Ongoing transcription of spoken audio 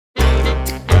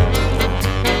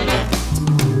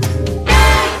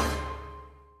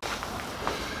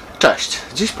Cześć!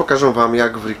 Dziś pokażę Wam,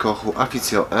 jak w RICOCHu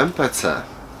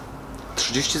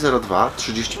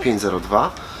MPC3502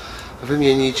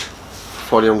 wymienić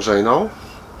folię grzejną,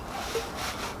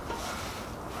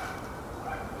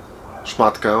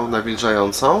 szmatkę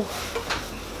nawilżającą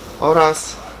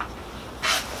oraz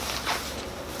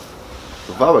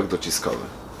wałek dociskowy.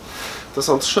 To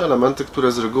są trzy elementy,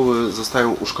 które z reguły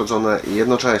zostają uszkodzone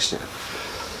jednocześnie.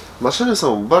 Maszyny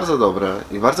są bardzo dobre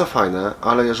i bardzo fajne,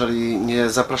 ale jeżeli nie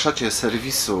zapraszacie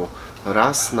serwisu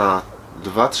raz na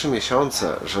 2-3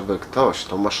 miesiące, żeby ktoś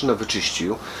tą maszynę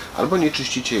wyczyścił, albo nie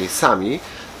czyścicie jej sami,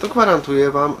 to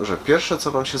gwarantuję Wam, że pierwsze,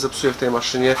 co Wam się zepsuje w tej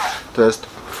maszynie, to jest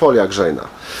folia grzejna.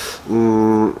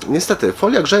 Niestety,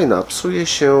 folia grzejna psuje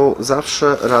się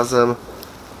zawsze razem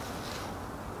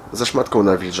ze szmatką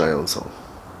nawilżającą.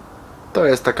 To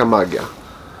jest taka magia.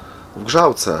 W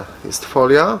grzałce jest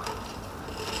folia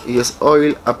i jest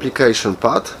Oil Application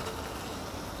Pad,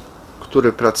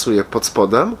 który pracuje pod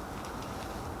spodem.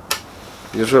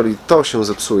 Jeżeli to się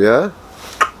zepsuje,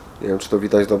 nie wiem, czy to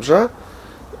widać dobrze,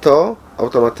 to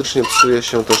automatycznie psuje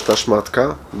się też ta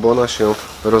szmatka, bo ona się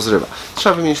rozrywa.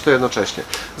 Trzeba wymienić to jednocześnie.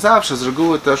 Zawsze z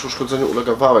reguły też uszkodzeniu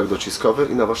ulega wałek dociskowy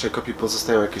i na Waszej kopii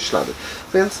pozostają jakieś ślady.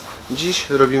 Więc dziś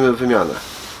robimy wymianę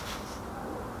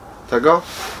tego,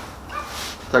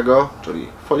 czyli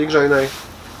folii grzejnej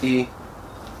i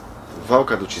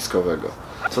wałka dociskowego.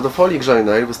 Co do folii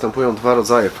grzejnej, występują dwa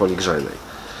rodzaje folii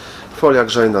grzejnej. Folia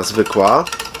grzejna zwykła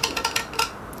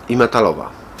i metalowa.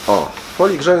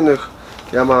 Folii grzejnych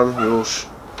ja mam już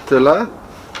tyle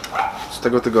z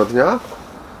tego tygodnia,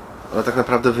 ale tak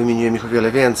naprawdę wymieniłem ich o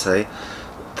wiele więcej.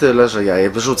 Tyle, że ja je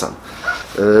wyrzucam.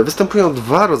 Występują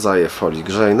dwa rodzaje folii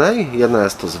grzejnej. Jedna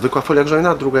jest to zwykła folia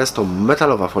grzejna, druga jest to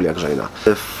metalowa folia grzejna.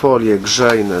 Folie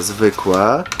grzejne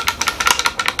zwykłe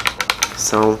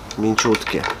są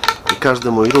mięciutkie i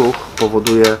każdy mój ruch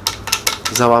powoduje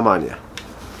załamanie.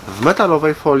 W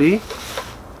metalowej folii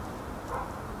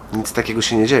nic takiego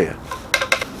się nie dzieje.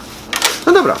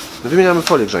 No dobra, wymieniamy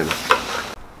folię grzejną.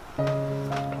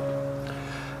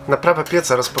 Naprawę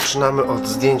pieca rozpoczynamy od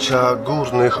zdjęcia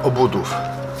górnych obudów.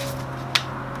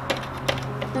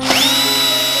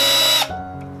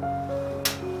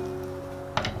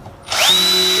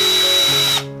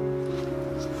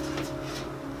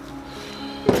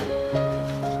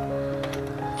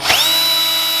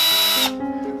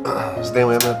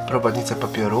 Zdejmujemy prowadnicę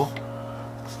papieru.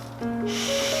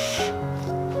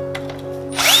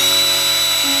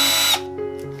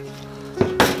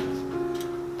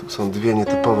 Tu są dwie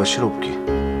nietypowe śrubki.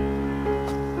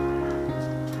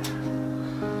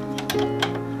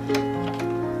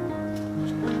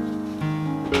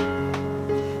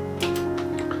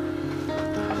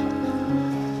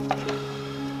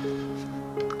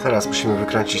 Teraz musimy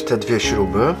wykręcić te dwie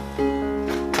śruby.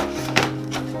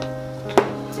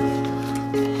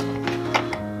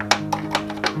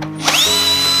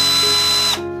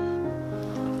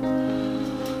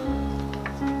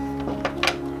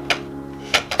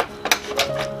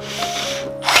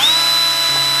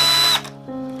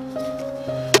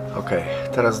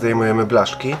 Teraz zdejmujemy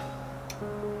blaszki.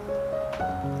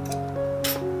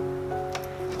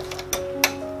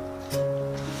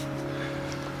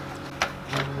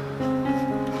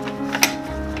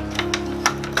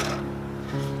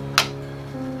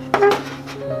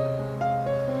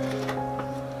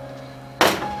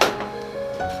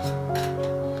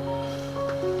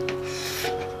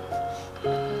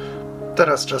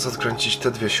 Teraz czas odkręcić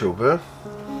te dwie śruby.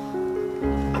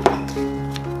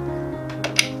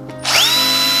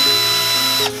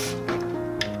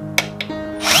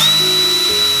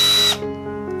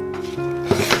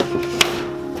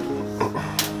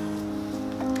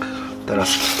 Teraz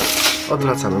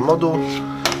odwracamy moduł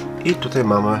i tutaj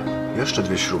mamy jeszcze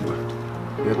dwie śruby.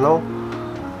 Jedną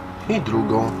i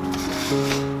drugą.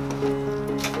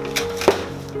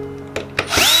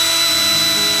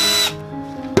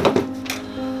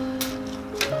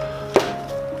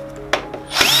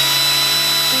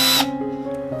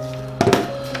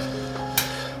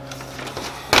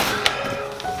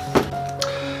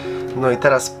 No i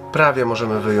teraz prawie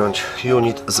możemy wyjąć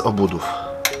unit z obudów.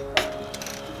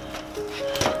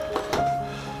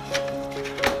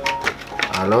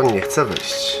 Ale on nie chce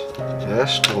wyjść.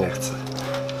 Jeszcze nie chce.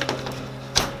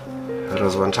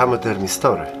 Rozłączamy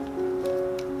termistory.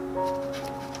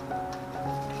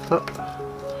 No.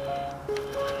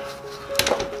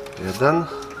 Jeden.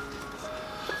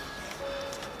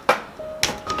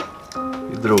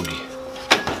 I drugi.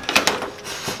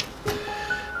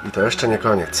 I to jeszcze nie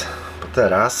koniec. Bo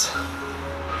teraz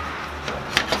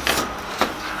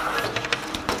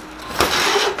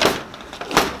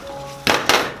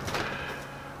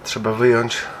trzeba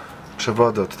wyjąć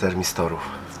przewody od termistorów.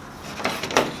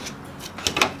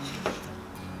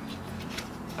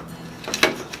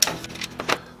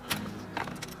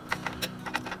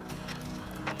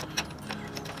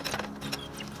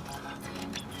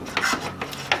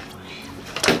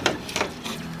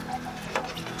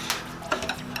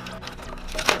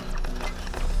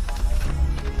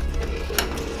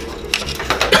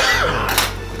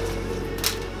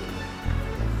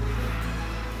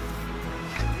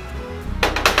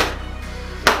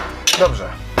 Dobrze,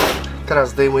 teraz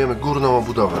zdejmujemy górną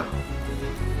obudowę.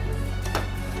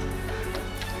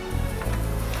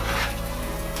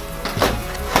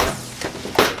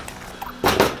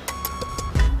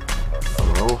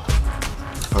 O,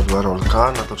 padła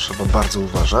rolka, na to trzeba bardzo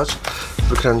uważać.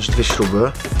 Wykręcić 2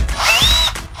 śruby.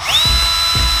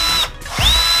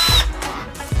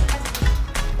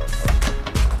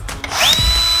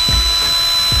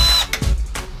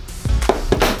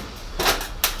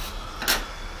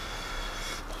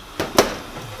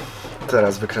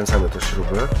 Teraz wykręcamy te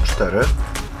śruby, 4.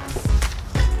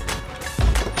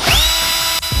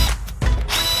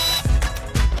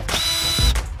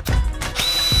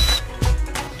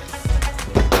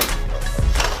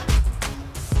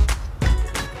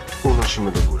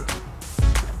 Unosimy do góry.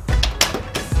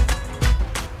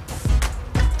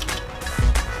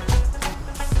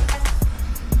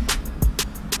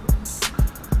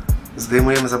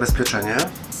 Zdejmujemy zabezpieczenie,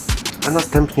 a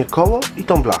następnie koło i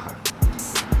tą blachę.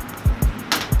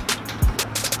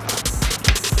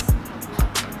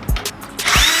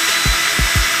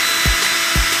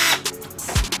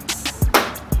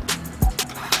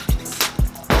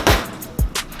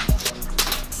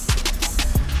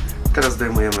 Teraz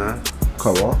zdejmujemy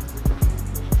koło.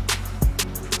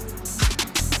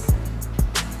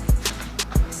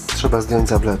 Trzeba zdjąć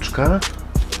zawleczkę.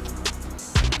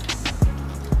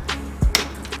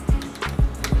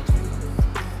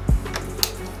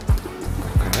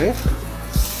 Ok.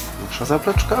 Nasza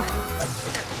zawleczka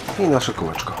i nasze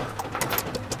kółeczko.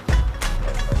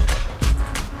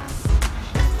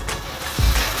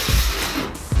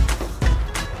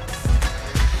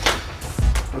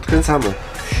 Odkręcamy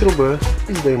śruby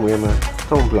i zdejmujemy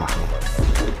tą blachę.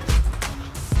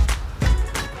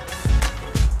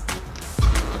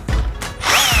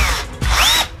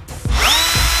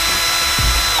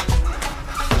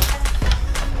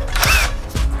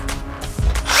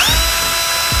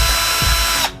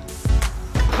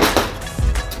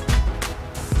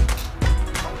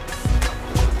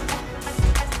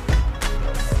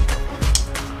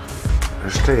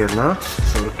 Jeszcze jedna,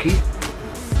 sorki.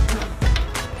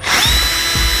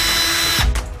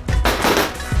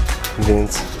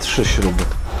 Więc 3 śruby.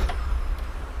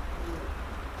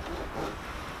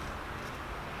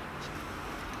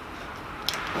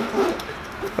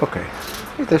 Ok.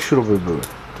 I te śruby były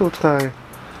tutaj.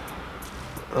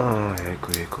 O,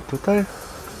 jejku, tutaj.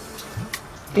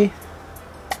 I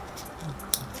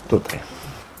tutaj.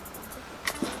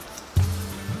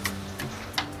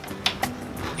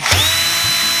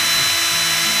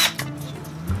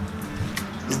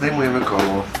 Zdejmujemy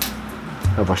koło.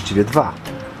 A właściwie 2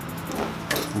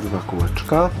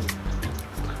 kółeczka.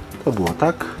 To było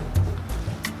tak.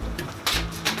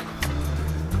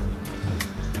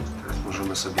 Teraz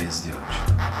możemy sobie je zdjąć.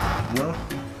 No.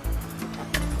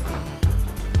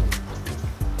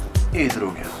 I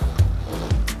drugie.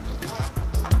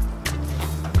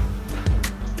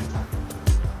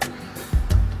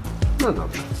 No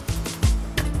dobrze.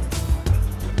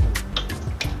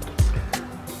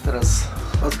 Teraz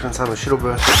odkręcamy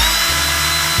śruby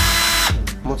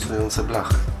mocujące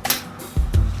blachę.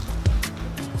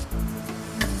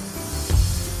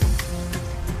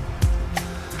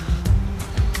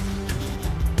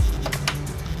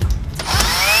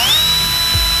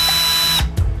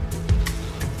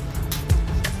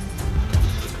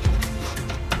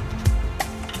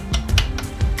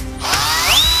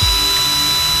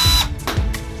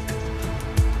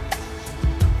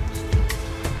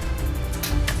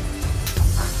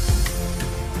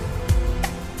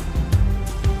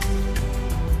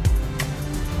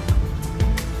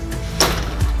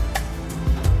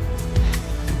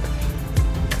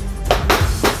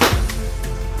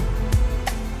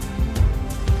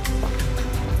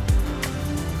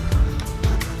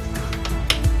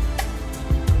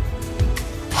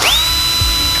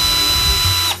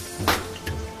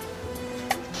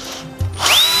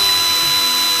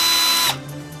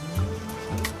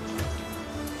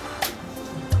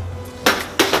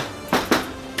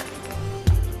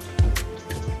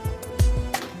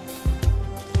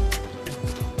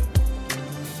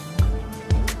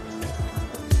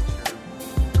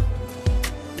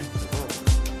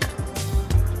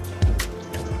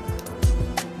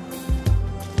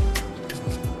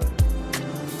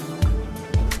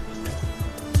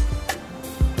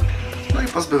 No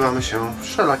i pozbywamy się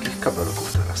wszelakich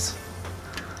kabelków teraz.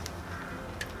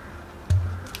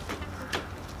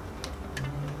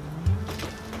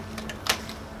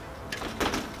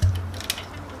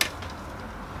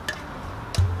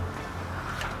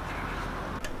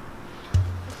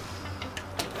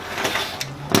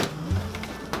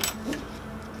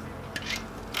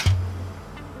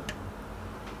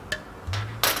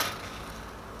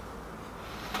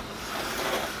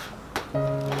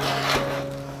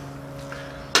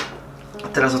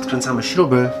 Teraz odkręcamy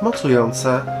śruby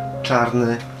mocujące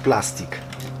czarny plastik.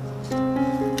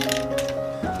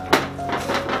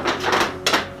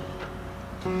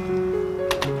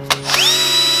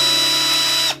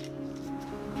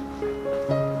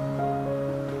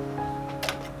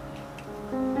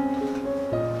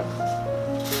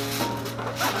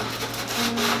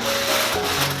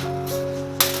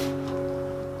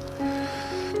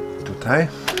 Tutaj.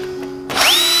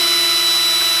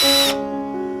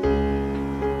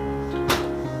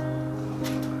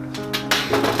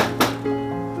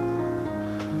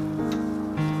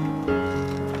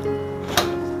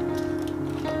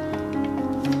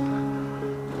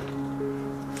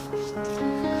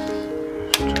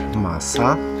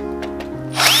 Masa.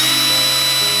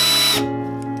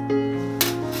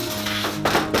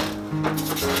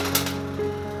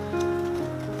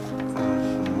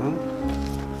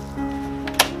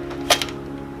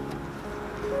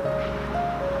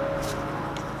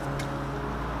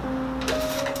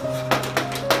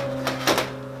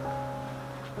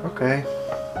 Ok.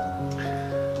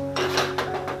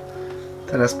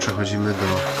 Teraz przechodzimy do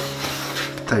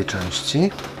tej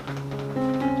części.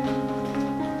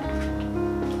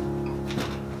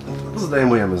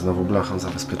 Zdejmujemy znowu blachę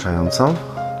zabezpieczającą.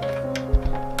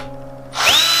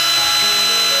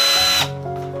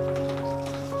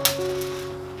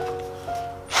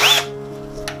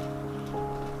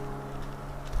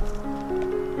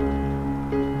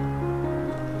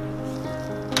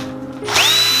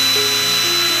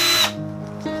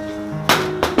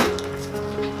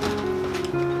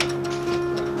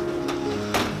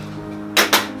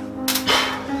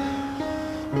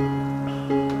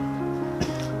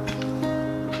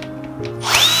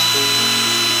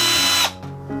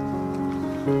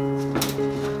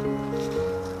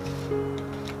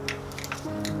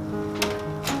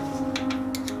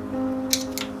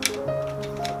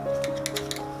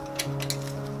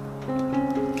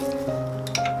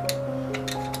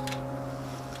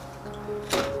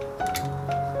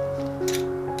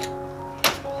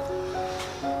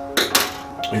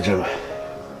 Jedziemy.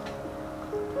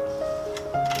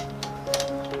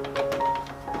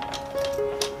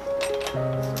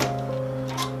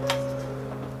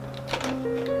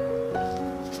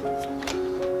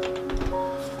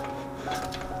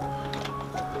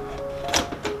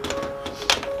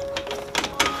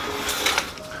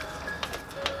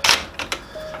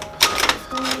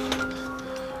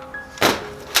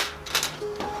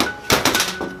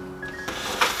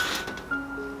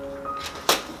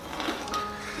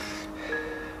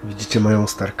 Widzicie moją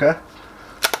sterkę?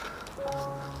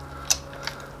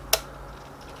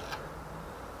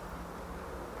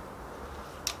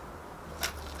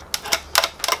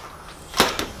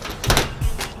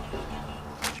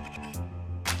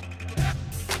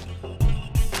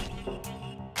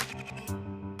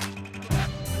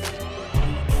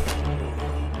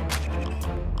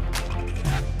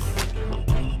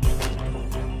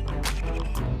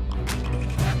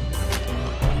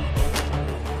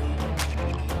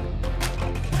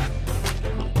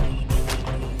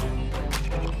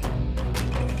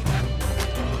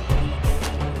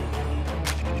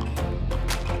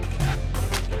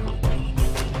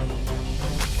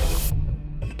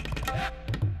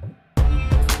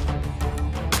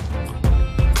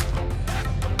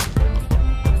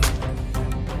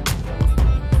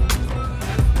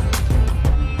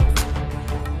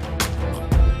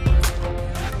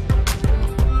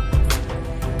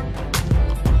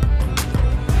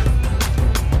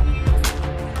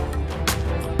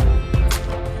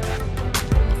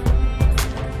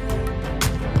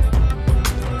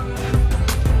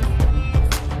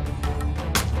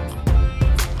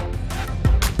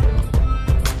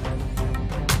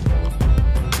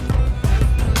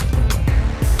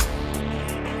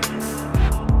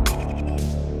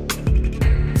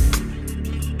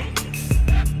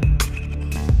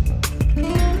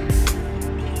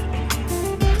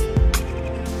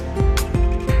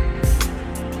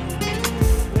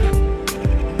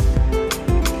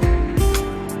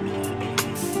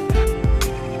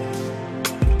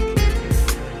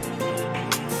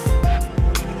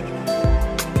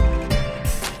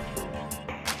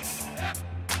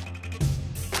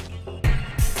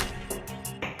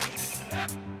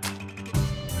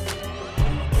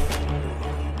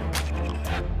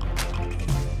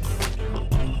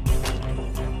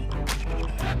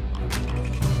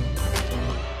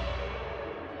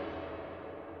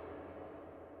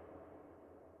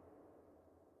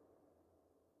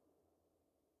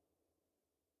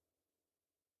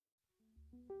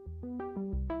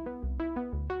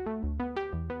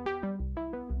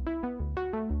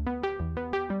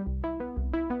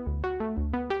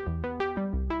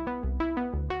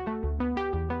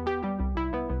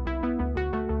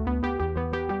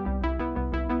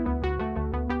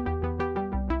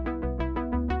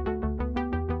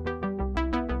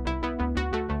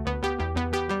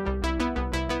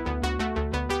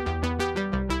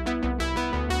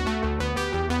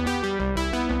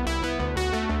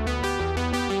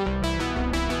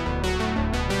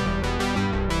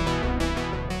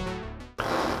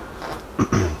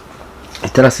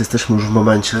 I teraz jesteśmy już w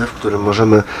momencie, w którym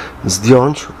możemy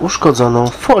zdjąć uszkodzoną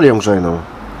folię grzejną.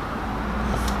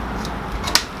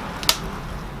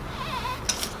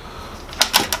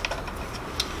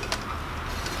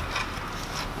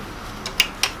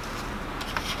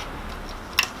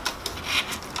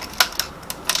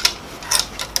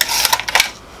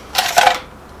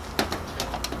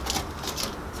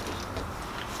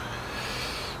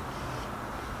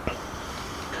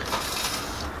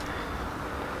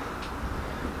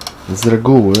 Z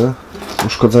reguły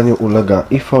uszkodzeniu ulega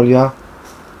i folia,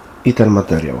 i ten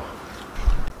materiał.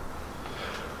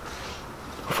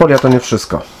 Folia to nie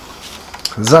wszystko.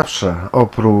 Zawsze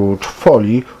oprócz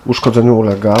folii uszkodzeniu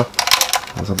ulega,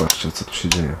 zobaczcie co tu się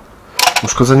dzieje,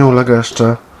 uszkodzeniu ulega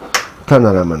jeszcze ten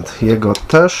element. Jego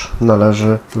też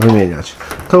należy wymieniać.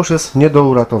 To już jest nie do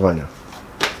uratowania.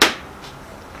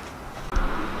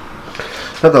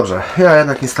 No dobrze, ja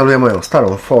jednak instaluję moją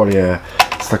starą folię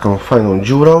z taką fajną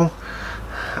dziurą,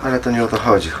 ale to nie o to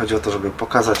chodzi. Chodzi o to, żeby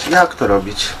pokazać, jak to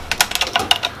robić.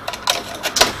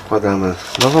 Wkładamy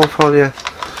nową folię.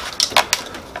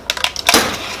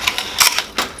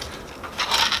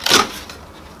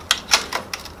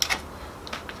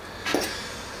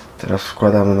 Teraz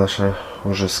wkładamy nasze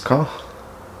łożysko.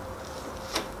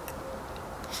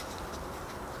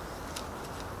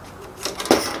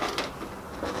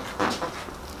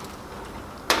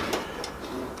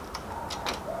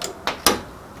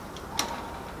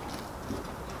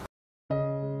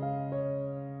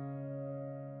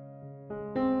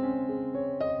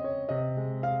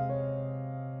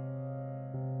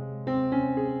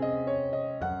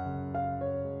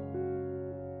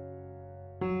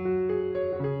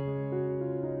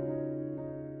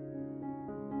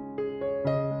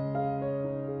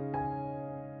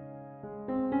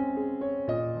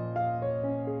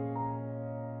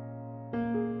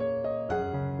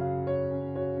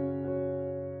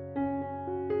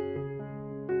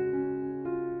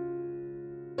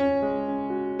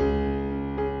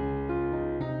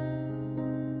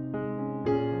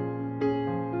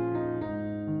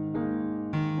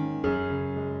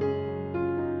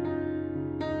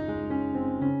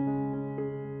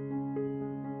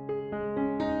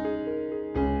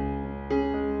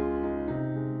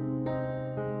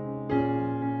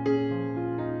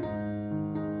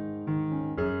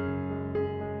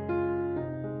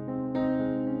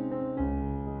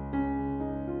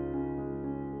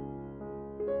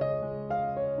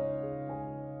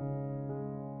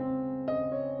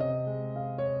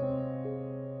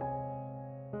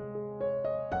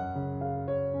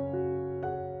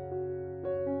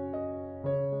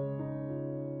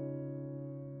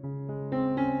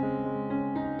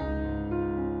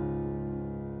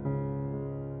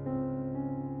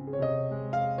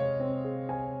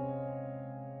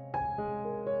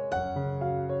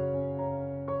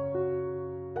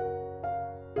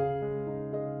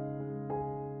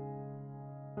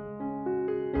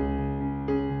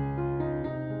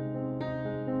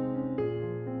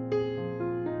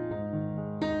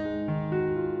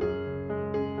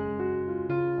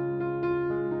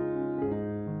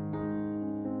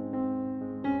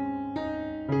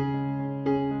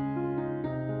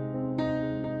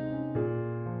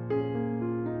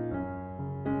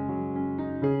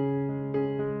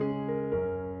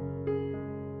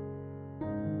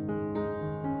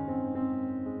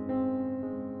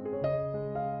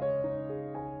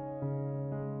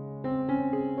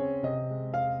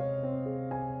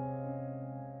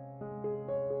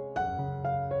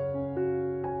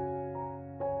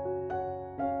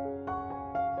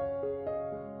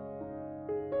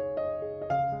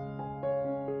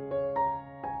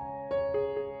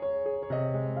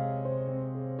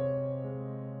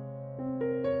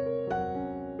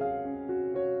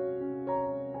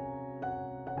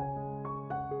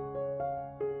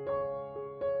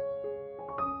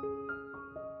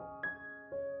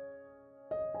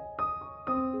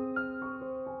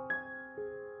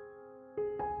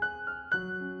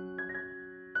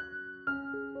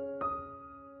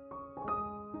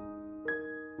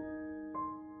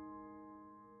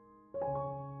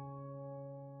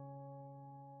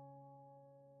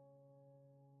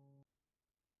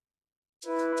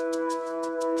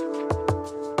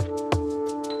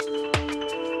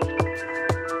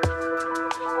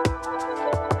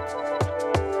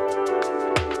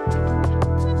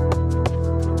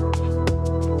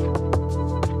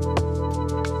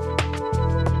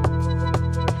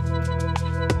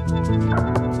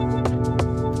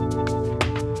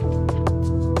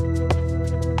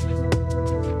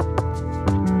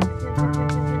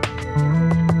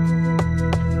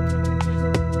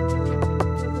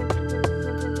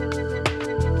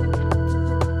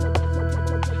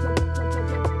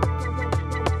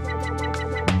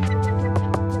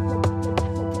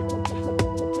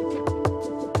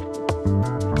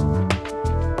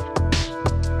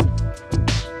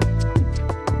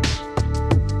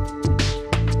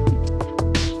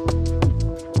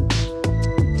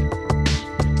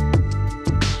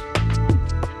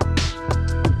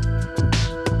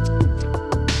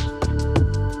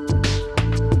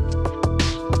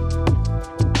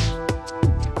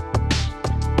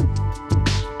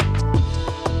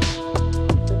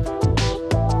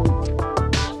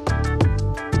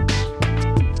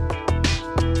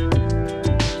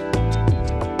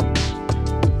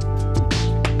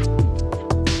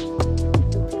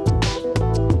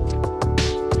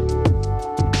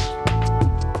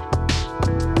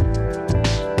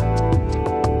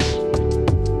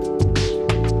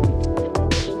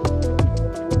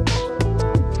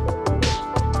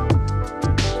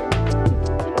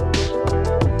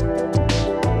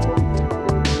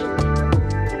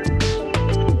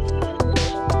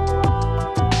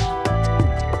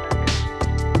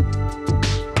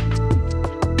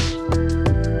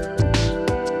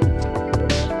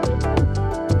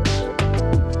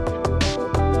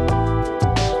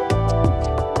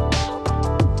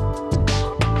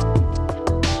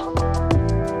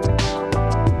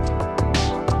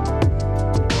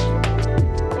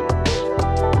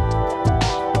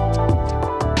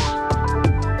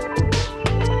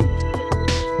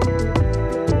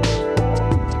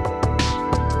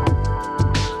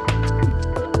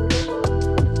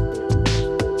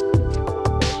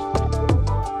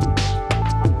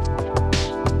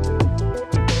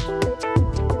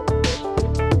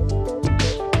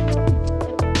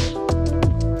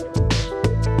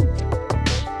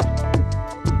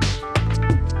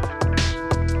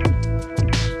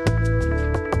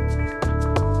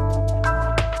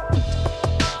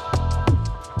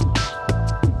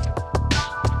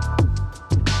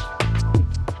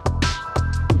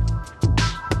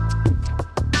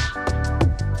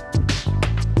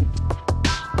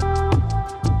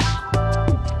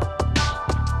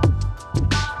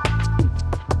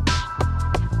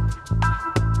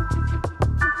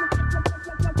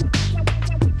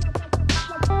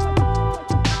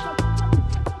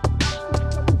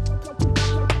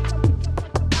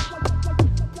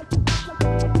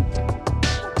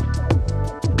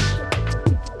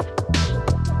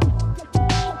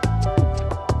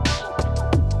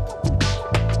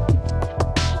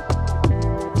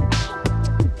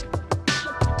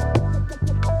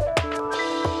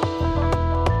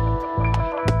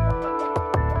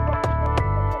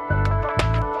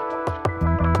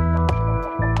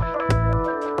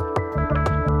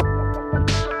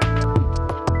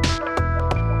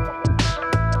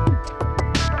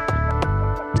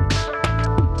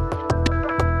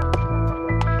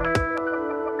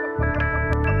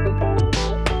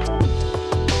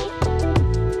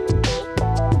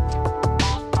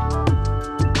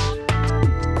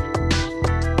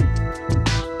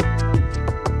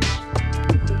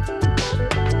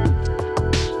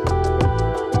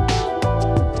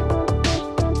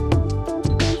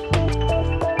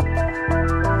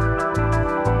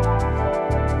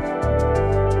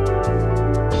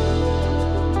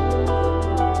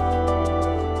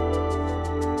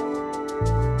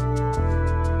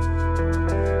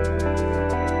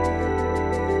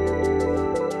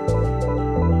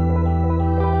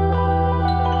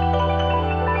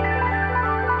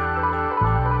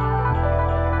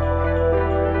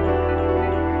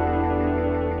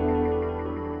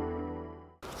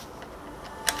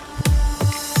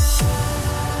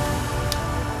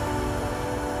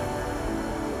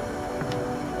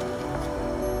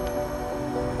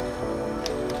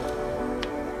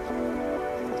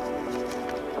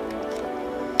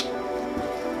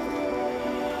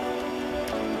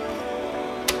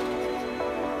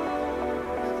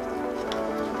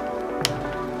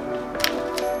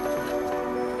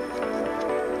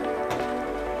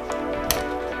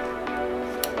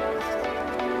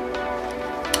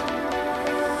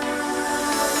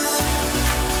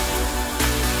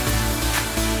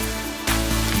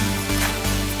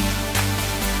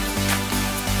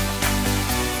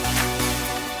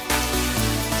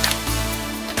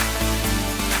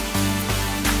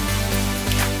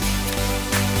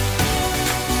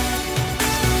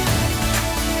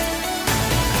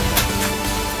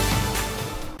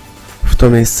 to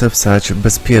miejsce wsadź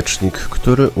bezpiecznik,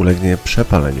 który ulegnie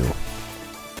przepaleniu.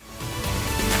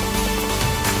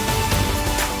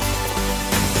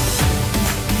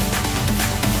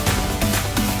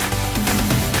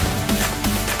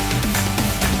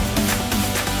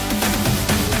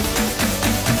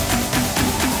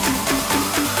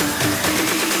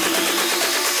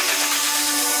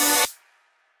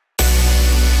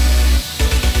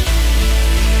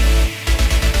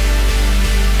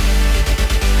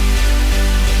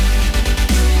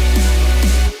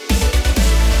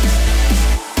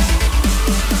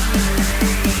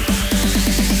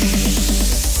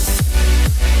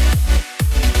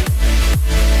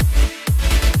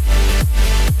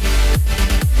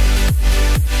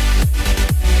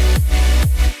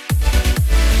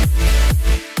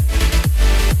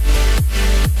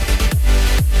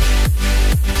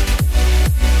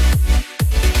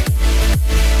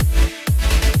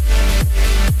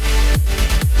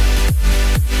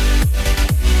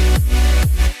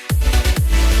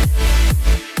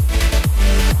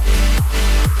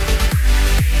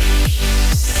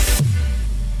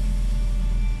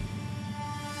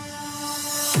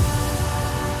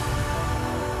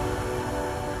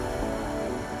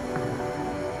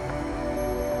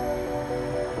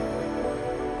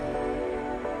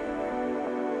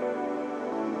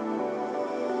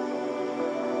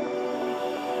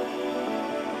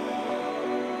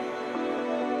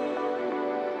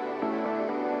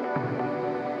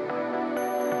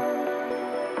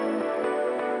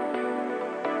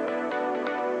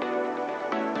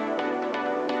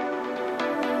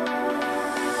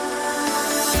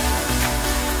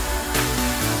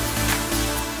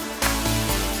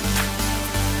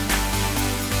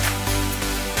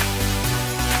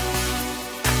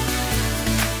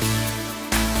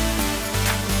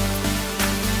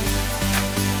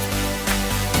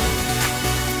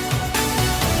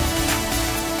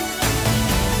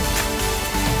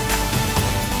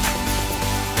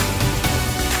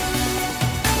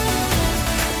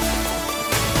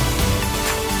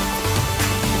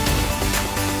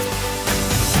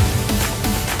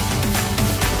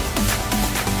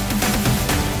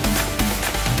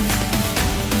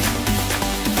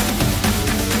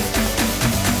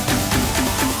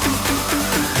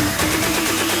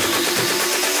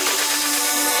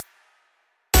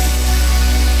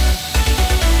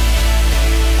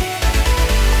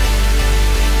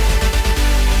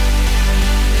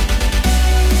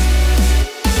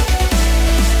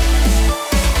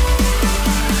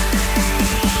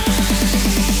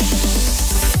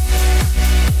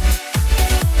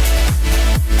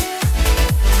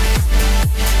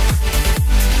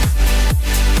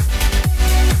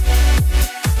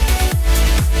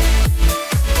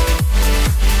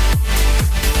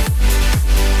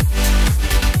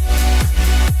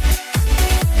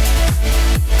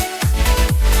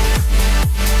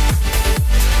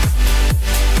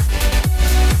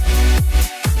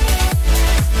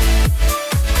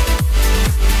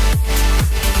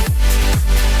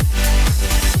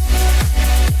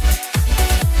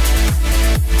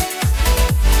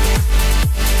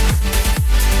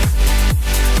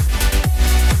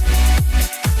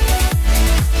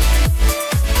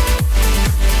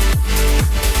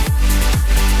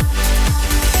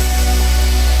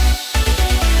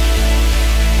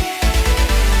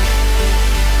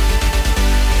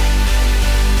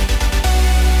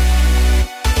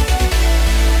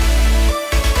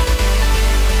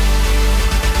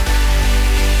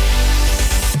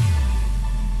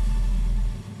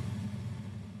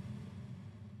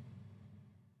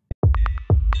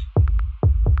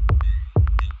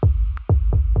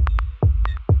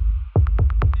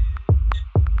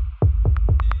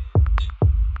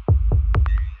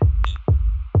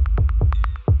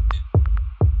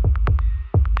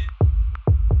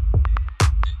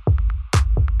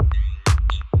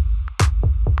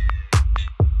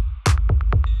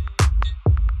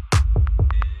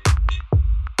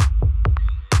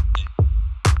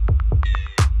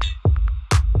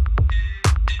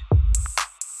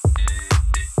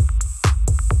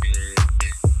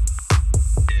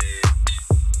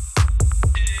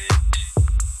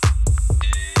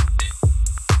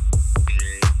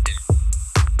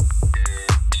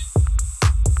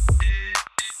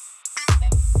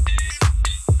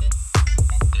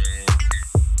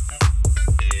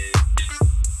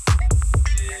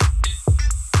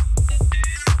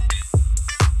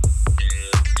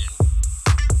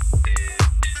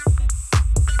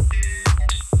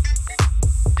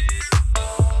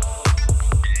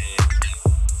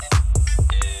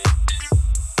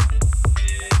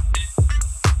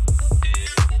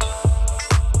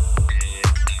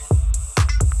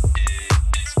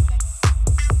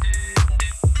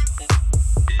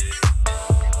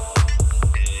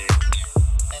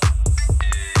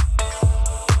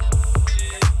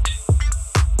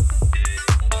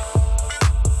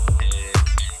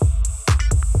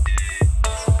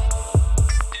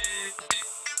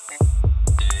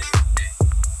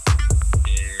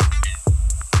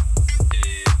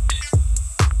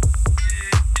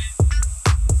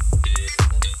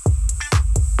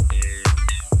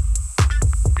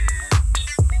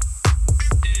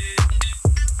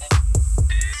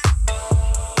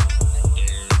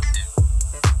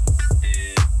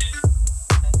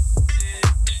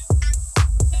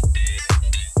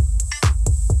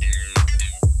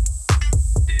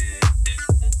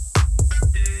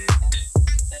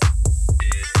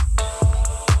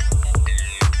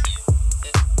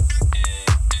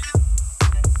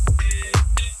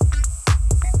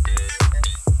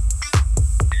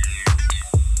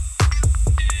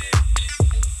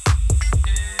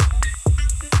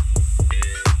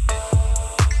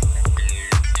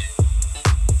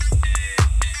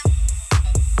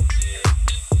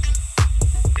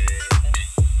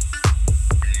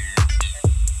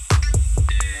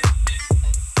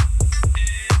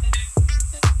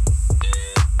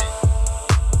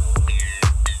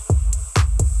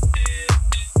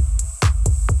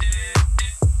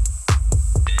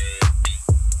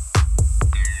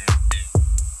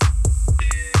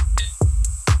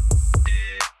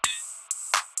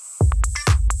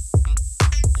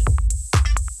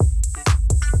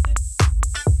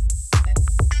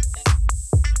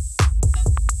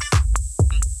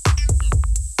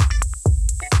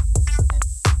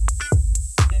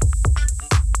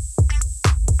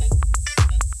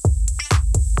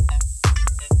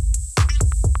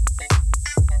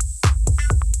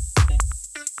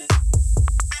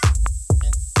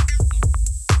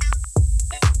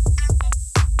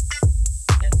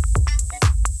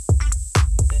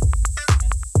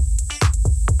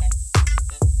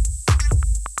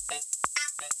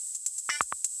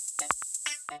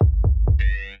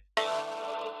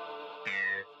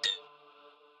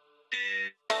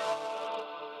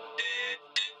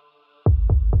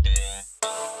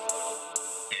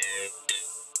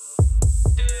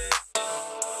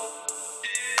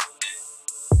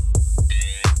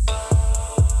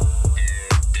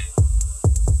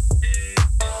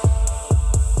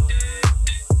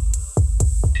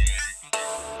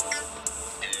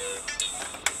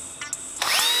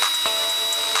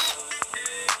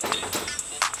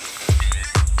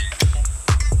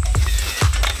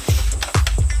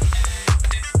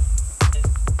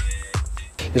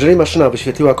 Jeżeli maszyna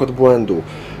wyświetliła kod błędu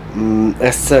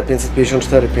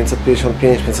sc554,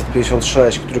 555,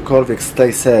 556, którykolwiek z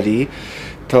tej serii,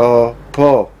 to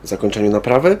po zakończeniu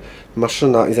naprawy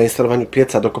maszyna i zainstalowaniu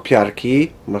pieca do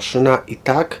kopiarki maszyna i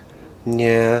tak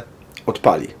nie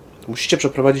odpali. Musicie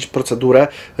przeprowadzić procedurę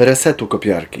resetu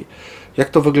kopiarki. Jak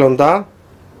to wygląda?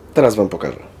 Teraz Wam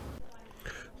pokażę.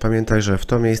 Pamiętaj, że w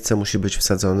to miejsce musi być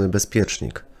wsadzony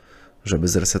bezpiecznik, żeby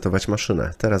zresetować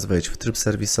maszynę. Teraz wejdź w tryb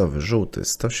serwisowy, żółty,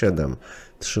 107,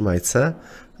 trzymaj C,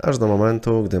 aż do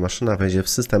momentu, gdy maszyna wejdzie w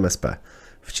system SP.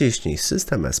 Wciśnij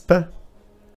system SP,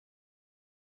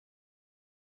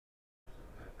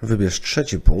 wybierz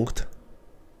trzeci punkt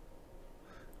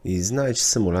i znajdź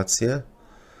symulację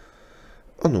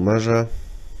o numerze,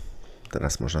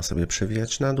 teraz można sobie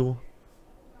przewijać na dół,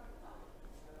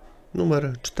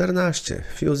 numer 14,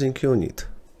 Fusing Unit.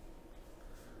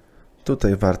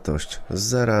 Tutaj wartość z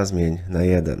 0 zmień na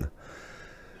 1.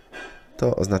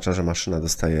 To oznacza, że maszyna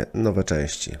dostaje nowe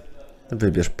części.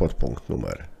 Wybierz podpunkt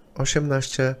numer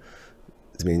 18,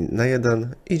 zmień na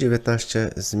 1 i 19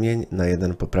 zmień na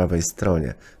 1 po prawej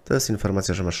stronie. To jest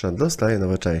informacja, że maszyna dostaje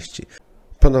nowe części.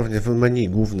 Ponownie w menu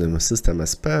głównym System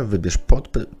SP wybierz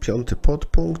piąty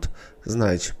podpunkt,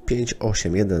 znajdź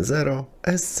 5810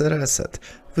 SC Reset.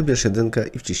 Wybierz 1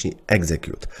 i wciśnij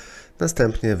Execute.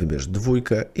 Następnie wybierz 2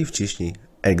 i wciśnij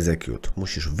Execute.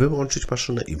 Musisz wyłączyć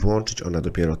maszynę i włączyć, ona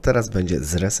dopiero teraz będzie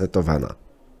zresetowana.